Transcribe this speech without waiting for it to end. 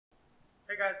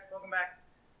Hey guys, welcome back.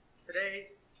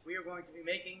 Today we are going to be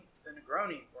making the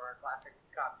Negroni for our classic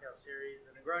cocktail series.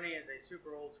 The Negroni is a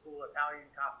super old school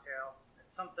Italian cocktail.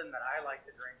 It's something that I like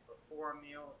to drink before a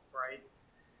meal. It's bright.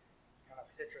 It's kind of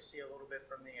citrusy a little bit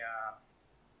from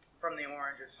the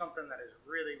orange. It's something that is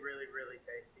really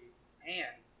tasty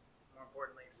and, more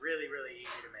importantly, really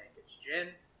easy to make. It's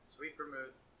gin, sweet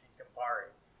vermouth, and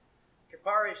campari.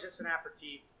 Campari is just an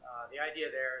aperitif. The idea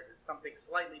there is it's something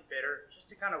slightly bitter, just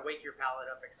to kind of wake your palate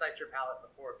up, excite your palate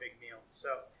before a big meal.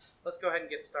 So let's go ahead and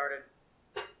get started.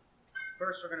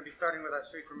 First, we're going to be starting with our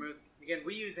sweet vermouth. Again,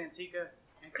 we use Antica.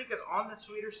 Antica's on the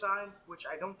sweeter side, which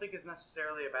I don't think is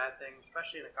necessarily a bad thing,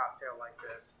 especially in a cocktail like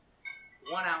this.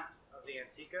 1 ounce of the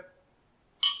Antica.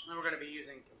 Then we're going to be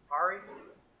using campari.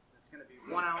 It's going to be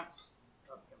 1 ounce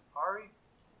of campari.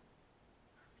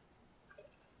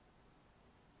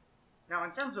 Now,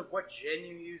 in terms of what gin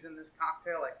you use in this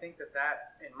cocktail, I think that,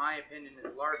 in my opinion,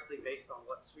 is largely based on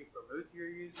what sweet vermouth you're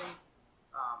using.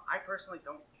 I personally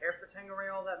don't care for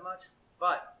Tanqueray all that much,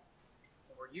 but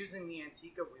when we're using the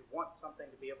Antica, we want something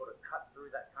to be able to cut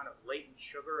through that kind of latent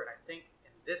sugar, and I think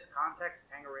in this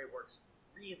context, Tanqueray works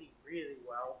really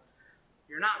well.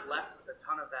 You're not left with a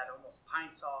ton of that almost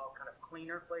pine sol kind of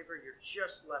cleaner flavor. You're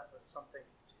just left with something,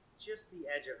 just the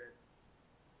edge of it.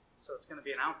 So it's going to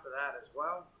be 1 ounce of that as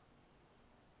well.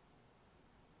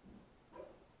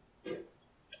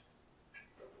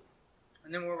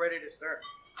 And then we're ready to stir.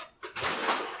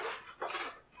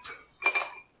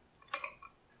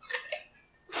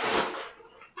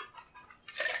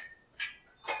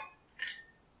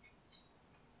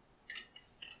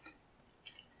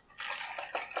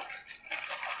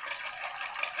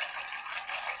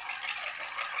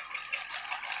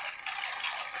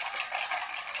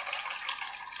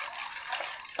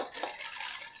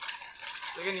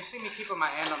 Again, you see me keeping my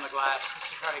hand on the glass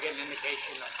just to try to get an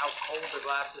indication of how cold the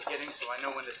glass is getting so I know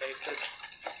when to taste it.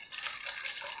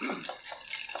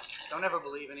 Don't ever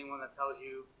believe anyone that tells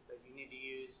you that you need to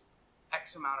use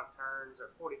X amount of turns or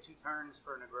 42 turns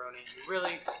for a Negroni.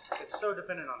 It's so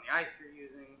dependent on the ice you're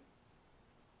using.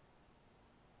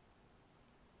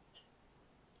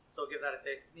 So give that a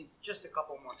taste. It needs just a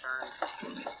couple more turns.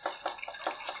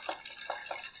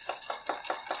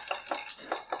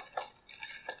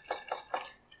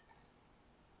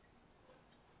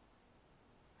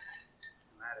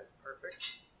 That is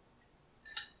perfect.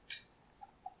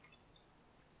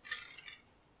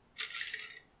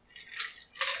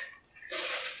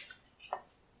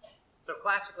 So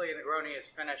classically, a Negroni is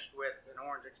finished with an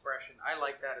orange expression. I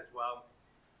like that as well.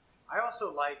 I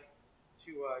also like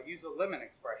to use a lemon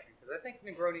expression because I think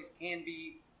Negronis can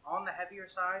be on the heavier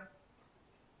side.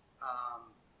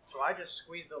 So I just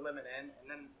squeeze the lemon in and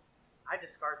then I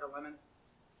discard the lemon.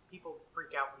 People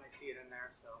freak out when they see it in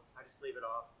there, so I just leave it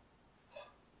off.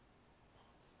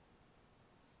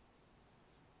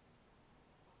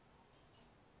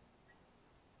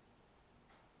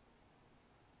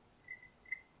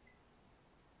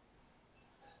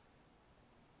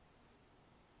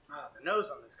 The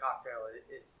nose on this cocktail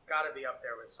is got to be up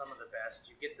there with some of the best.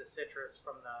 You get the citrus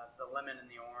from the lemon and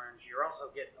the orange. You're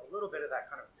also getting a little bit of that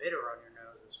kind of bitter on your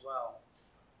nose as well.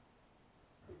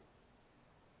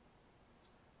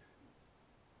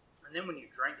 And then when you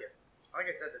drink it, like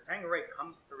I said, the Tanqueray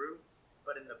comes through,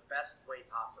 but in the best way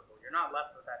possible. You're not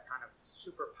left with that kind of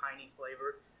super piney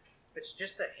flavor. It's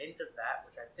just a hint of that,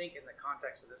 which I think in the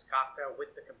context of this cocktail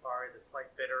with the Campari, the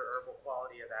slight bitter herbal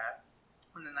quality of that,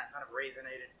 and then that kind of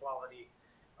raisinated quality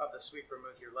of the sweet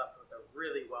vermouth, you're left with a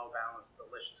really well-balanced,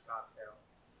 delicious cocktail.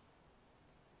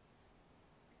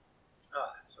 Oh,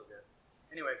 that's so good.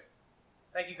 Anyways,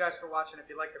 thank you guys for watching.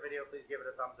 If you liked the video, please give it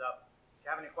a thumbs up. If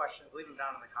you have any questions, leave them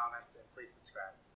down in the comments, and please subscribe.